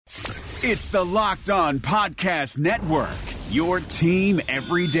It's the Locked On Podcast Network, your team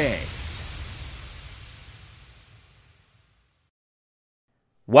every day.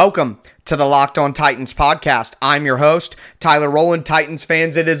 Welcome to the Locked On Titans podcast. I'm your host, Tyler Rowland. Titans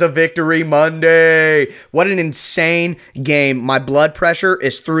fans, it is a victory Monday. What an insane game. My blood pressure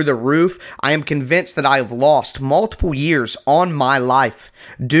is through the roof. I am convinced that I have lost multiple years on my life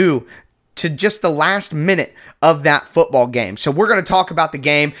due to just the last minute of that football game. So we're going to talk about the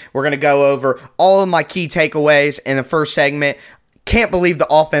game. We're going to go over all of my key takeaways in the first segment. Can't believe the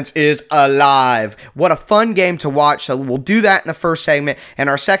offense is alive. What a fun game to watch. So we'll do that in the first segment. And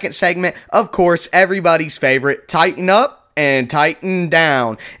our second segment, of course, everybody's favorite, tighten up and tighten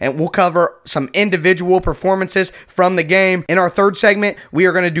down. And we'll cover some individual performances from the game. In our third segment, we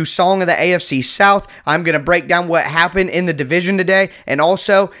are going to do Song of the AFC South. I'm going to break down what happened in the division today and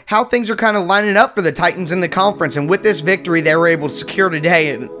also how things are kind of lining up for the Titans in the conference. And with this victory they were able to secure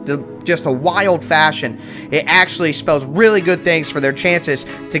today in just a wild fashion, it actually spells really good things for their chances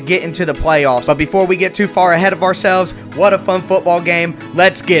to get into the playoffs. But before we get too far ahead of ourselves, what a fun football game.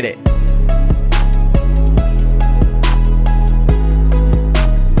 Let's get it.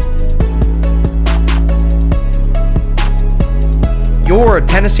 Your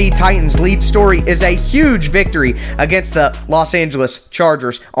Tennessee Titans lead story is a huge victory against the Los Angeles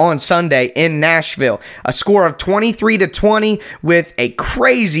Chargers on Sunday in Nashville. A score of 23-20 with a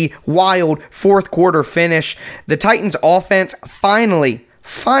crazy, wild fourth quarter finish. The Titans offense finally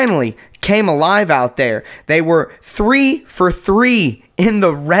came alive out there. They were 3 for 3 in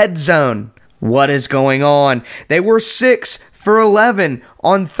the red zone. What is going on? They were 6 for 11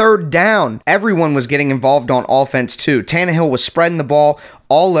 on third down. Everyone was getting involved on offense too. Tannehill was spreading the ball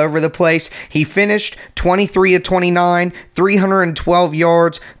all over the place. He finished 23 of 29, 312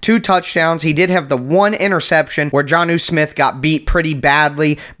 yards, 2 touchdowns. He did have the one interception where Jonnu Smith got beat pretty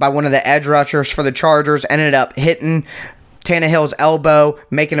badly by one of the edge rushers for the Chargers, ended up hitting Tannehill's elbow,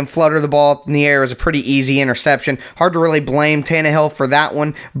 making him flutter the ball up in the air. It was a pretty easy interception. Hard to really blame Tannehill for that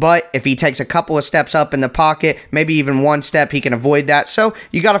one, but if he takes a couple of steps up in the pocket, maybe even one step, he can avoid that. So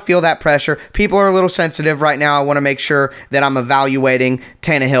you got to feel that pressure. People are a little sensitive right now. I want to make sure that I'm evaluating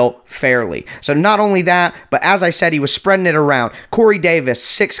Tannehill fairly. So not only that, but as I said, he was spreading it around. Corey Davis,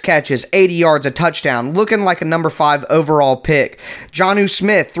 6 catches, 80 yards, a touchdown, looking like a number 5 overall pick. Jonnu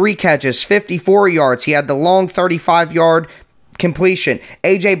Smith, 3 catches, 54 yards. He had the long 35-yard completion.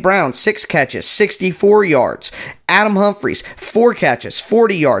 A.J. Brown, 6 catches, 64 yards. Adam Humphries, 4 catches,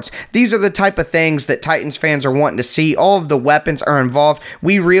 40 yards. These are the type of things that Titans fans are wanting to see. All of the weapons are involved.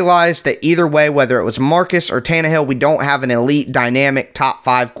 We realize that either way, whether it was Marcus or Tannehill, we don't have an elite, dynamic, top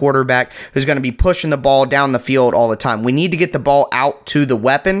 5 quarterback who's going to be pushing the ball down the field all the time. We need to get the ball out to the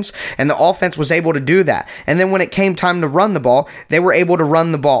weapons, and the offense was able to do that. And then when it came time to run the ball, they were able to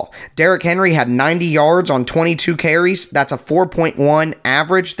run the ball. Derrick Henry had 90 yards on 22 carries. That's a 4.1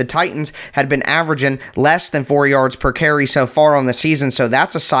 average. The Titans had been averaging less than 4 yards per carry so far on the season, so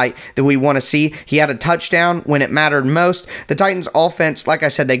that's a sight that we want to see. He had a touchdown when it mattered most. The Titans offense, like I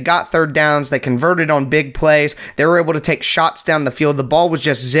said, they got third downs, they converted on big plays, they were able to take shots down the field. The ball was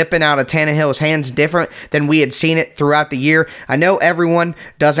just zipping out of Tannehill's hands different than we had seen it throughout the year. I know everyone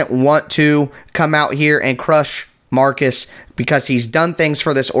doesn't want to come out here and crush Marcus because he's done things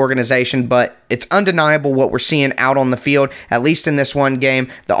for this organization, but it's undeniable what we're seeing out on the field, at least in this one game.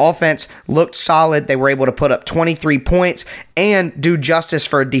 The offense looked solid. They were able to put up 23 points and do justice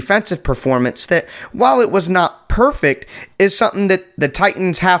for a defensive performance that, while it was not perfect, is something that the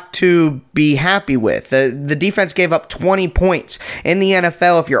Titans have to be happy with. The defense gave up 20 points. In the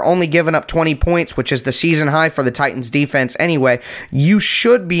NFL, if you're only giving up 20 points, which is the season high for the Titans defense anyway, you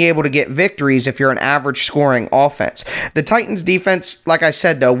should be able to get victories if you're an average scoring offense. The Titans defense, like I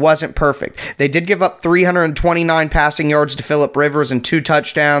said, though, wasn't perfect. They did give up 329 passing yards to Phillip Rivers and 2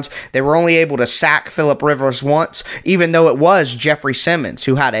 touchdowns. They were only able to sack Phillip Rivers once, even though it was Jeffrey Simmons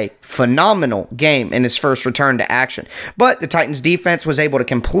who had a phenomenal game in his first return to action. But the Titans defense was able to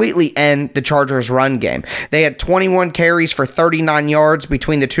completely end the Chargers run game. They had 21 carries for 39 yards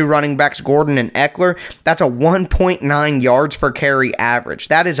between the 2 running backs, Gordon and Eckler. That's a 1.9 yards per carry average.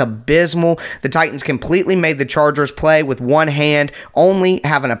 That is abysmal. The Titans completely made the Chargers play with one hand, only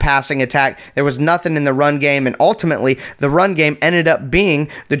having a passing attack. There was nothing in the run game, and ultimately the run game ended up being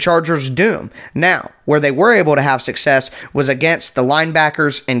the Chargers' doom. Now, where they were able to have success was against the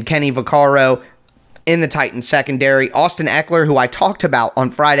linebackers and Kenny Vaccaro. in the Titans secondary. Austin Eckler, who I talked about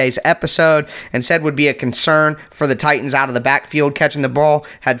on Friday's episode and said would be a concern for the Titans out of the backfield catching the ball,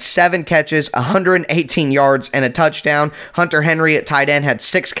 had 7 catches, 118 yards, and a touchdown. Hunter Henry at tight end had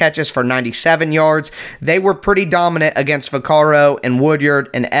 6 catches for 97 yards. They were pretty dominant against Vaccaro and Woodyard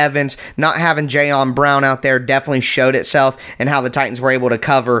and Evans. Not having Jayon Brown out there definitely showed itself in how the Titans were able to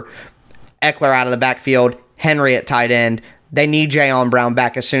cover Eckler out of the backfield, Henry at tight end. They need Jayon Brown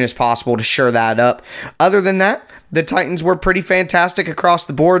back as soon as possible to shore that up. Other than that, the Titans were pretty fantastic across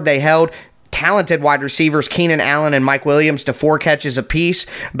the board. They held talented wide receivers Keenan Allen and Mike Williams to 4 catches apiece,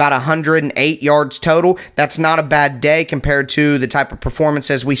 about 108 yards total. That's not a bad day compared to the type of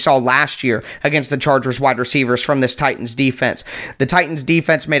performances we saw last year against the Chargers wide receivers from this Titans defense. The Titans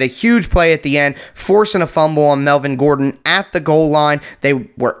defense made a huge play at the end, forcing a fumble on Melvin Gordon at the goal line. They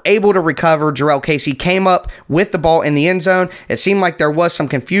were able to recover. Jarrell Casey came up with the ball in the end zone. It seemed like there was some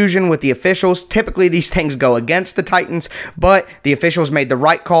confusion with the officials. Typically, these things go against the Titans, but the officials made the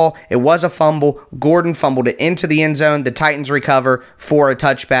right call. It was a fumble. Gordon fumbled it into the end zone. The Titans recover for a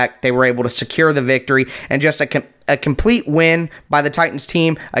touchback. They were able to secure the victory, and just a complete win by the Titans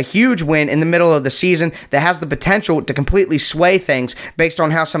team, a huge win in the middle of the season that has the potential to completely sway things based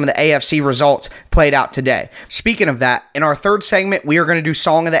on how some of the AFC results played out today. Speaking of that, in our third segment, we are going to do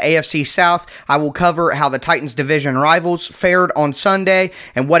Song of the AFC South. I will cover how the Titans division rivals fared on Sunday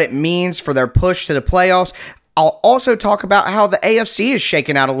and what it means for their push to the playoffs. I'll also talk about how the AFC is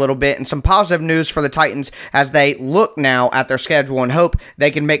shaking out a little bit and some positive news for the Titans as they look now at their schedule and hope they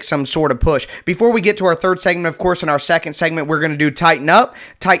can make some sort of push. Before we get to our third segment, of course, in our second segment, we're going to do Tighten Up,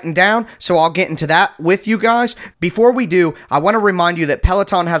 Tighten Down, so I'll get into that with you guys. Before we do, I want to remind you that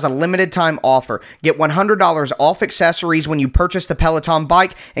Peloton has a limited time offer. Get $100 off accessories when you purchase the Peloton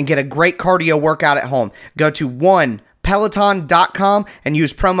bike and get a great cardio workout at home. Go to onepeloton.com and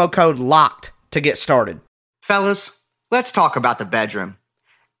use promo code LOCKED to get started. Fellas, let's talk about the bedroom.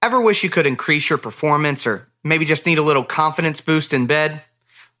 Ever wish you could increase your performance or maybe just need a little confidence boost in bed?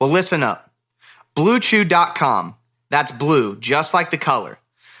 Well, listen up. BlueChew.com. That's blue, just like the color.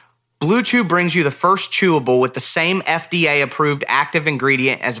 Blue Chew brings you the first chewable with the same FDA-approved active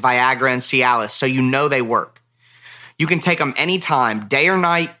ingredient as Viagra and Cialis, so you know they work. You can take them anytime, day or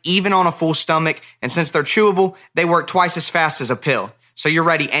night, even on a full stomach, and since they're chewable, they work twice as fast as a pill, so you're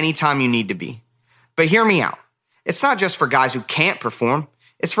ready anytime you need to be. But hear me out. It's not just for guys who can't perform.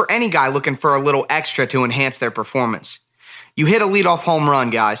 It's for any guy looking for a little extra to enhance their performance. You hit a leadoff home run,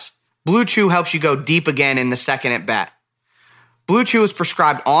 guys. Blue Chew helps you go deep again in the second at bat. Blue Chew is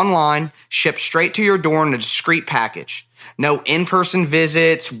prescribed online, shipped straight to your door in a discreet package. No in-person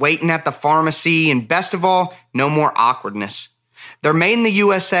visits, waiting at the pharmacy, and best of all, no more awkwardness. They're made in the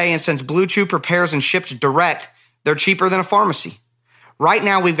USA, and since Blue Chew prepares and ships direct, they're cheaper than a pharmacy. Right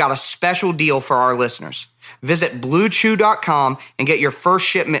now, we've got a special deal for our listeners. Visit BlueChew.com and get your first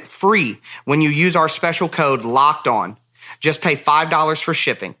shipment free when you use our special code LOCKEDON. Just pay $5 for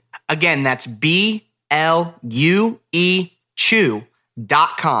shipping. Again, that's BLUE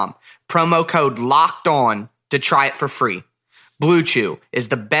Chew.com. Promo code LOCKEDON to try it for free. Blue Chew is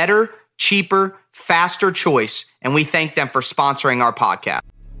the better, cheaper, faster choice, and we thank them for sponsoring our podcast.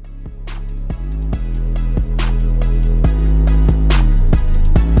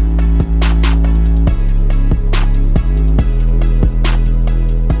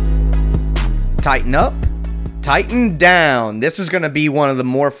 Tighten up, tighten down. This is going to be one of the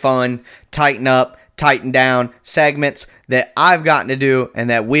more fun tighten up, tighten down segments that I've gotten to do and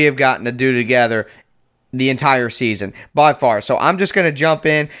that we have gotten to do together the entire season by far. So I'm just going to jump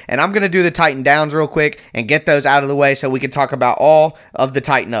in and I'm going to do the tighten downs real quick and get those out of the way so we can talk about all of the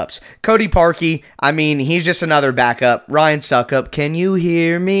tighten ups. Cody Parkey, I mean, he's just another backup. Ryan Suckup, can you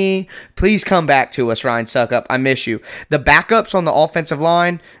hear me? Please come back to us, Ryan Suckup. I miss you. The backups on the offensive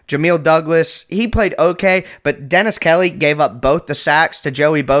line, Jamil Douglas, he played okay, but Dennis Kelly gave up both the sacks to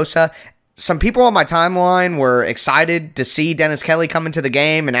Joey Bosa. Some people on my timeline were excited to see Dennis Kelly come into the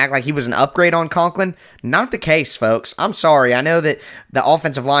game and act like he was an upgrade on Conklin. Not the case, folks. I'm sorry. I know that the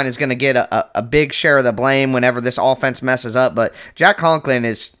offensive line is going to get a big share of the blame whenever this offense messes up, but Jack Conklin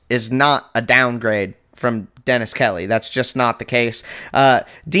is not a downgrade from Dennis Kelly. That's just not the case.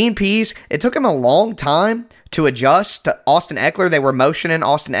 Dean Pease, it took him a long time to adjust to Austin Eckler. They were motioning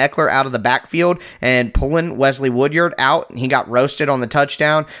Austin Eckler out of the backfield and pulling Wesley Woodyard out. He got roasted on the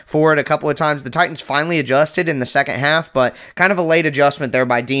touchdown for it a couple of times. The Titans finally adjusted in the second half, but kind of a late adjustment there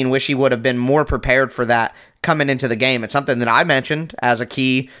by Dean. Wish he would have been more prepared for that coming into the game. It's something that I mentioned as a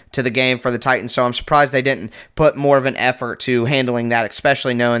key to the game for the Titans, so I'm surprised they didn't put more of an effort to handling that,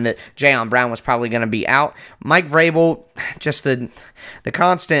 especially knowing that Jayon Brown was probably going to be out. Mike Vrabel, just the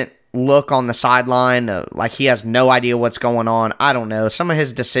constant look on the sideline, like he has no idea what's going on. I don't know. Some of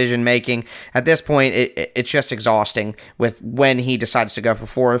his decision making at this point, it's just exhausting with when he decides to go for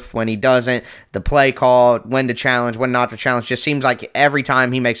fourth, when he doesn't, the play call, when to challenge, when not to challenge. Just seems like every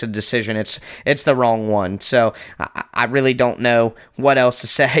time he makes a decision, it's the wrong one. So I really don't know what else to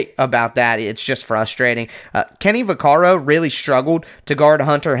say about that. It's just frustrating. Kenny Vaccaro really struggled to guard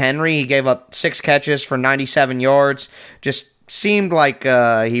Hunter Henry. He gave up 6 catches for 97 yards. Just seemed like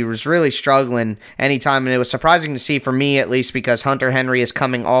he was really struggling anytime, and it was surprising to see for me at least because Hunter Henry is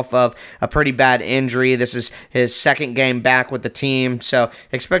coming off of a pretty bad injury. This is his second game back with the team, so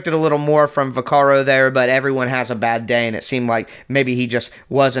expected a little more from Vaccaro there, but everyone has a bad day, and it seemed like maybe he just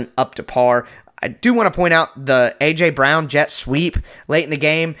wasn't up to par. I do want to point out the A.J. Brown jet sweep late in the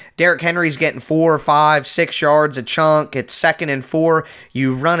game. Derrick Henry's getting 4 or 5, 6 yards a chunk. It's 2nd and 4.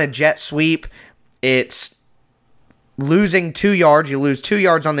 You run a jet sweep. It's losing 2 yards. You lose 2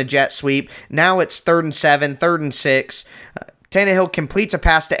 yards on the jet sweep. Now it's 3rd and 7, 3rd and 6. Tannehill completes a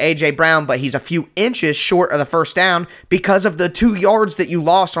pass to A.J. Brown, but he's a few inches short of the first down because of the 2 yards that you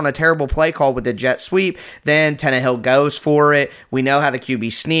lost on a terrible play call with the jet sweep. Then Tannehill goes for it. We know how the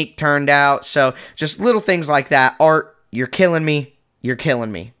QB sneak turned out. So just little things like that. Art, you're killing me. You're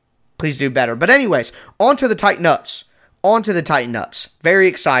killing me. Please do better. But anyways, on to the Tighten-Ups. Very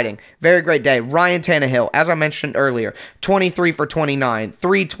exciting. Very great day. Ryan Tannehill, as I mentioned earlier, 23 for 29,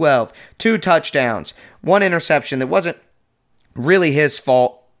 312, 2 touchdowns, 1 interception that wasn't really his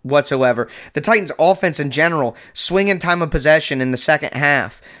fault whatsoever. The Titans' offense in general, swinging time of possession in the second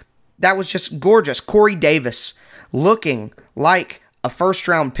half. That was just gorgeous. Corey Davis looking like a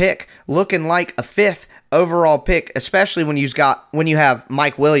first-round pick, looking like a 5th overall pick, especially when you have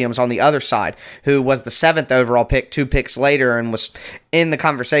Mike Williams on the other side, who was the 7th overall pick 2 picks later and was in the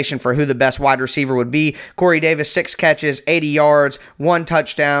conversation for who the best wide receiver would be. Corey Davis, 6 catches, 80 yards, 1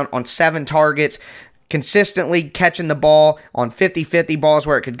 touchdown on 7 targets, consistently catching the ball on 50-50 balls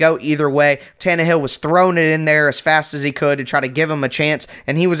where it could go either way. Tannehill was throwing it in there as fast as he could to try to give him a chance,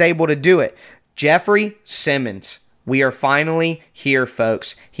 and he was able to do it. Jeffrey Simmons, we are finally here,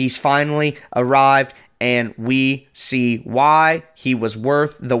 folks. He's finally arrived, and we see why he was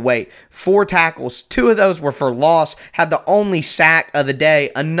worth the wait. 4 tackles, 2 of those were for loss, had the only sack of the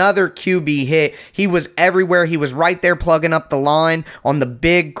day, another QB hit. He was everywhere. He was right there plugging up the line on the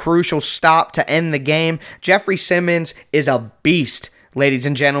big crucial stop to end the game. Jeffrey Simmons is a beast, ladies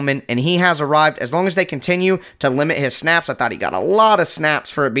and gentlemen, and he has arrived. As long as they continue to limit his snaps, I thought he got a lot of snaps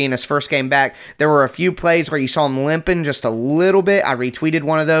for it being his first game back. There were a few plays where you saw him limping just a little bit. I retweeted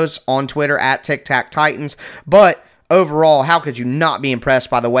one of those on Twitter at TicTacTitans, but overall, how could you not be impressed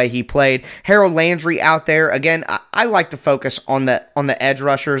by the way he played? Harold Landry out there. Again, I like to focus on the edge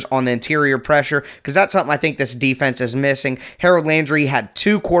rushers, on the interior pressure, because that's something I think this defense is missing. Harold Landry had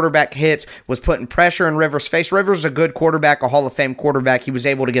 2 quarterback hits, was putting pressure in Rivers' face. Rivers is a good quarterback, a Hall of Fame quarterback. He was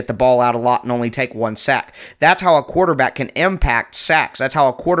able to get the ball out a lot and only take 1 sack. That's how a quarterback can impact sacks. That's how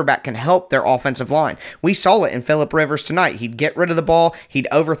a quarterback can help their offensive line. We saw it in Phillip Rivers tonight. He'd get rid of the ball. He'd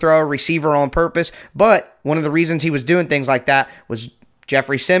overthrow a receiver on purpose, but one of the reasons he was doing things like that was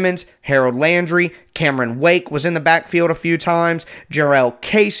Jeffrey Simmons, Harold Landry, Cameron Wake was in the backfield a few times, Jarrell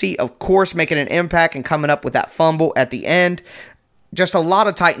Casey, of course, making an impact and coming up with that fumble at the end. Just a lot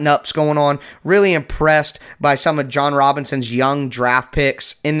of tighten-ups going on. Really impressed by some of John Robinson's young draft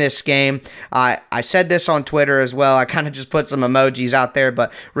picks in this game. I said this on Twitter as well. I kind of just put some emojis out there,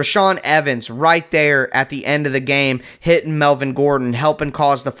 but Rashaan Evans right there at the end of the game, hitting Melvin Gordon, helping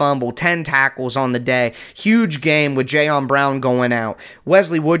cause the fumble, 10 tackles on the day. Huge game with Jayon Brown going out.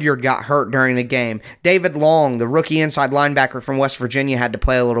 Wesley Woodyard got hurt during the game. David Long, the rookie inside linebacker from West Virginia, had to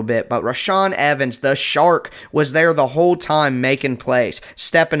play a little bit, but Rashaan Evans, the Shark, was there the whole time making plays,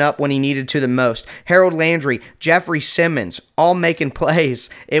 stepping up when he needed to the most. Harold Landry, Jeffrey Simmons, all making plays.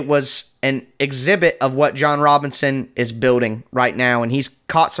 It was an exhibit of what John Robinson is building right now, and he's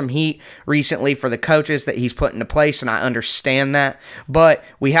caught some heat recently for the coaches that he's put into place, and I understand that, but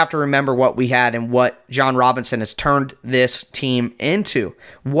we have to remember what we had and what John Robinson has turned this team into.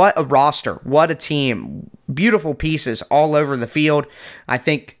 What a roster, what a team, beautiful pieces all over the field. I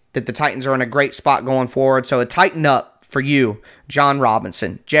think that the Titans are in a great spot going forward, so a tighten up for you, John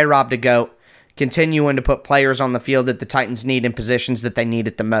Robinson, J-Rob to GOAT, continuing to put players on the field that the Titans need in positions that they need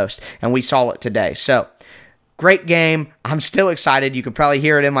it the most, and we saw it today. So, great game. I'm still excited. You could probably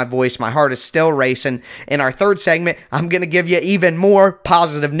hear it in my voice. My heart is still racing. In our third segment, I'm going to give you even more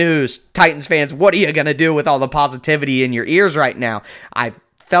positive news. Titans fans, what are you going to do with all the positivity in your ears right now? I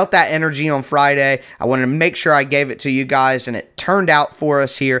felt that energy on Friday. I wanted to make sure I gave it to you guys, and it turned out for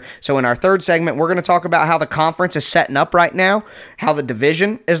us here. So in our third segment, we're going to talk about how the conference is setting up right now, how the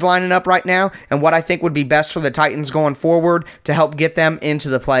division is lining up right now, and what I think would be best for the Titans going forward to help get them into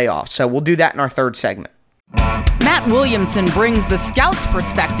the playoffs. So we'll do that in our third segment. Matt Williamson brings the scout's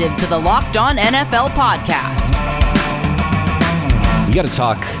perspective to the Locked On NFL podcast. We got to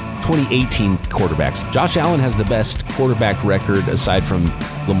talk 2018 quarterbacks. Josh Allen has the best quarterback record aside from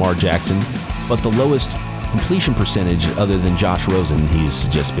Lamar Jackson, but the lowest completion percentage other than Josh Rosen. He's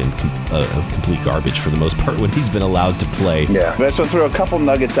just been complete garbage for the most part when he's been allowed to play. Yeah, but so throw a couple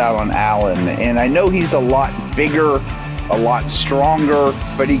nuggets out on Allen, and I know he's a lot bigger, a lot stronger,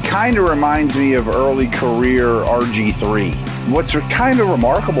 but he kind of reminds me of early career RG3. What's kind of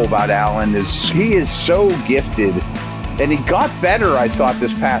remarkable about Allen is he is so gifted, and he got better, I thought,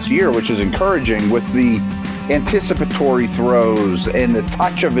 this past year, which is encouraging with the anticipatory throws and the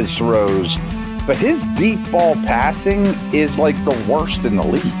touch of his throws. But his deep ball passing is like the worst in the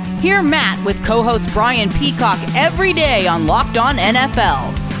league. Hear Matt with co-host Brian Peacock every day on Locked On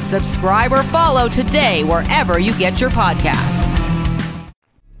NFL. Subscribe or follow today wherever you get your podcasts.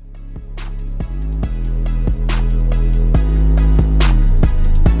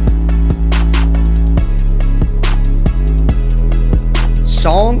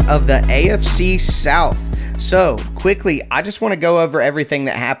 Song of the AFC South. So, quickly, I just want to go over everything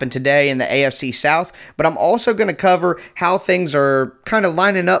that happened today in the AFC South, but I'm also going to cover how things are kind of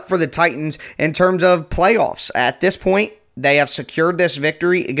lining up for the Titans in terms of playoffs. At this point, they have secured this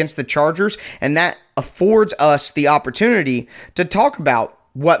victory against the Chargers, and that affords us the opportunity to talk about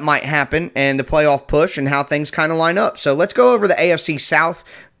what might happen and the playoff push and how things kind of line up. So let's go over the AFC South.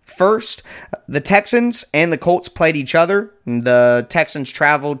 First, the Texans and the Colts played each other. The Texans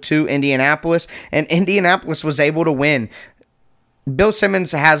traveled to Indianapolis, and Indianapolis was able to win. Bill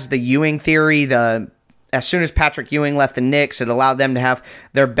Simmons has the Ewing theory. As soon as Patrick Ewing left the Knicks, it allowed them to have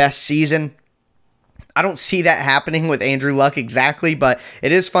their best season. I don't see that happening with Andrew Luck exactly, but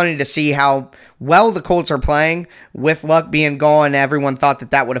it is funny to see how well the Colts are playing. With Luck being gone, everyone thought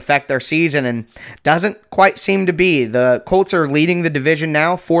that would affect their season, and doesn't quite seem to be. The Colts are leading the division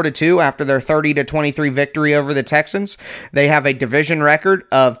now 4-2 after their 30-23 victory over the Texans. They have a division record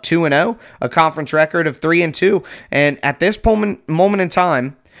of 2-0, a conference record of 3-2, and at this moment in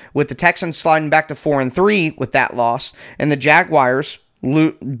time, with the Texans sliding back to 4-3 with that loss, and the Jaguars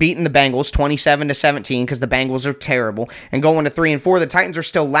beating the Bengals 27-17 because the Bengals are terrible, and going to 3-4. The Titans are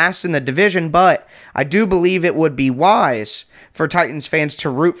still last in the division, but I do believe it would be wise for Titans fans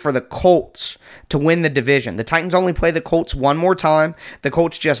to root for the Colts to win the division. The Titans only play the Colts one more time. The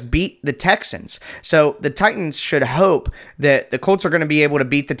Colts just beat the Texans. So the Titans should hope that the Colts are going to be able to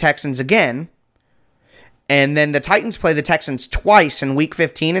beat the Texans again. And then the Titans play the Texans twice in Week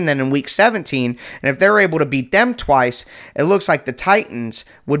 15 and then in Week 17. And if they're able to beat them twice, it looks like the Titans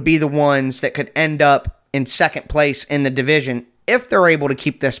would be the ones that could end up in second place in the division if they're able to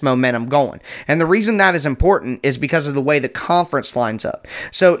keep this momentum going. And the reason that is important is because of the way the conference lines up.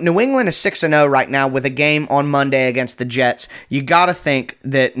 So New England is 6-0 right now with a game on Monday against the Jets. You got to think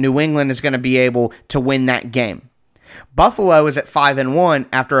that New England is going to be able to win that game. Buffalo is at 5-1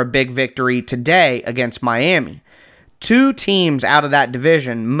 after a big victory today against Miami. Two teams out of that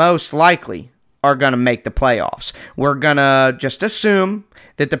division most likely are going to make the playoffs. We're going to just assume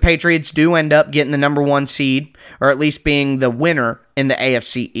that the Patriots do end up getting the number one seed, or at least being the winner in the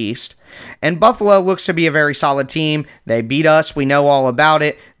AFC East. And Buffalo looks to be a very solid team. They beat us. We know all about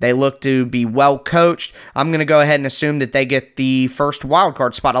it. They look to be well coached. I'm going to go ahead and assume that they get the first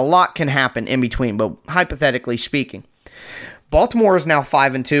wildcard spot. A lot can happen in between, but hypothetically speaking. Baltimore is now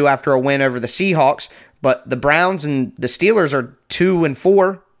 5-2 after a win over the Seahawks, but the Browns and the Steelers are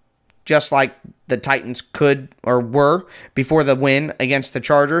 2-4, just like the Titans could or were before the win against the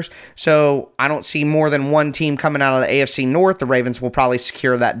Chargers. So I don't see more than one team coming out of the AFC North. The Ravens will probably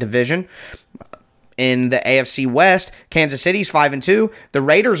secure that division. In the AFC West, Kansas City's 5-2. The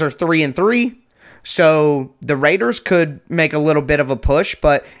Raiders are 3-3. So the Raiders could make a little bit of a push,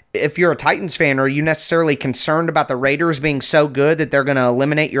 but if you're a Titans fan, are you necessarily concerned about the Raiders being so good that they're going to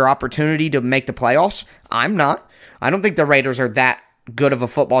eliminate your opportunity to make the playoffs? I'm not. I don't think the Raiders are that good of a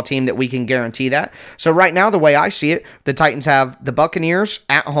football team that we can guarantee that. So right now, the way I see it, the Titans have the Buccaneers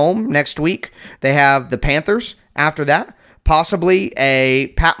at home next week. They have the Panthers after that. Possibly a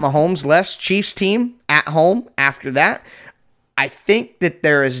Pat Mahomes-less Chiefs team at home after that. I think that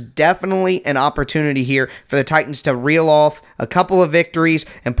there is definitely an opportunity here for the Titans to reel off a couple of victories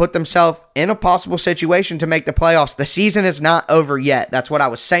and put themselves in a possible situation to make the playoffs. The season is not over yet. That's what I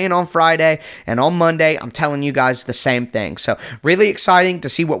was saying on Friday, and on Monday, I'm telling you guys the same thing. So really exciting to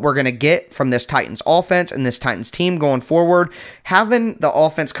see what we're going to get from this Titans offense and this Titans team going forward. Having the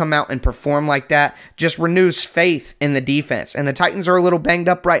offense come out and perform like that just renews faith in the defense, and the Titans are a little banged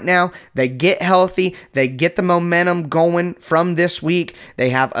up right now. They get healthy. They get the momentum going from this week. They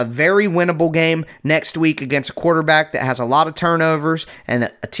have a very winnable game next week against a quarterback that has a lot of turnovers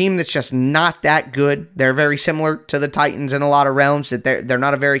and a team that's just not that good. They're very similar to the Titans in a lot of realms, that they're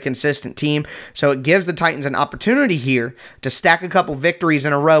not a very consistent team. So it gives the Titans an opportunity here to stack a couple victories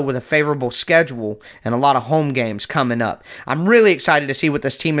in a row with a favorable schedule and a lot of home games coming up. I'm really excited to see what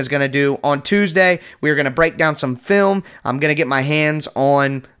this team is going to do. On Tuesday, we're going to break down some film. I'm going to get my hands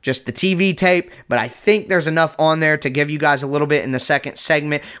on just the TV tape, but I think there's enough on there to give you guys a little bit in the second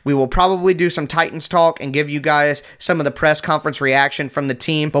segment. We will probably do some Titans talk and give you guys some of the press conference reaction from the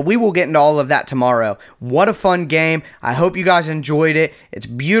team, but we will get into all of that tomorrow. What a fun game. I hope you guys enjoyed it. It's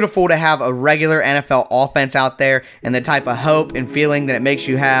beautiful to have a regular NFL offense out there and the type of hope and feeling that it makes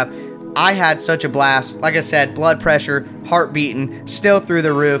you have. I had such a blast. Like I said, blood pressure, heart beating, still through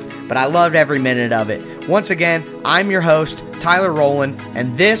the roof, but I loved every minute of it. Once again, I'm your host, Tyler Rowland,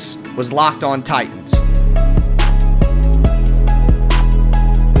 and this was Locked On Titans.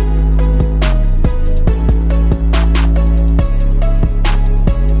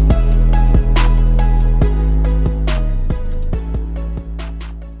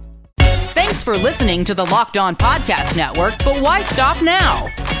 Thanks for listening to the Locked On Podcast Network, but why stop now?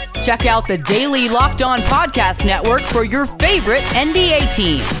 Check out the daily Locked On Podcast Network for your favorite NBA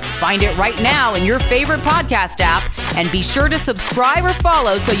team. Find it right now in your favorite podcast app, and be sure to subscribe or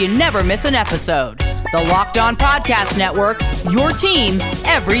follow so you never miss an episode. The Locked On Podcast Network, your team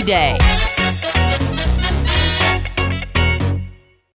every day.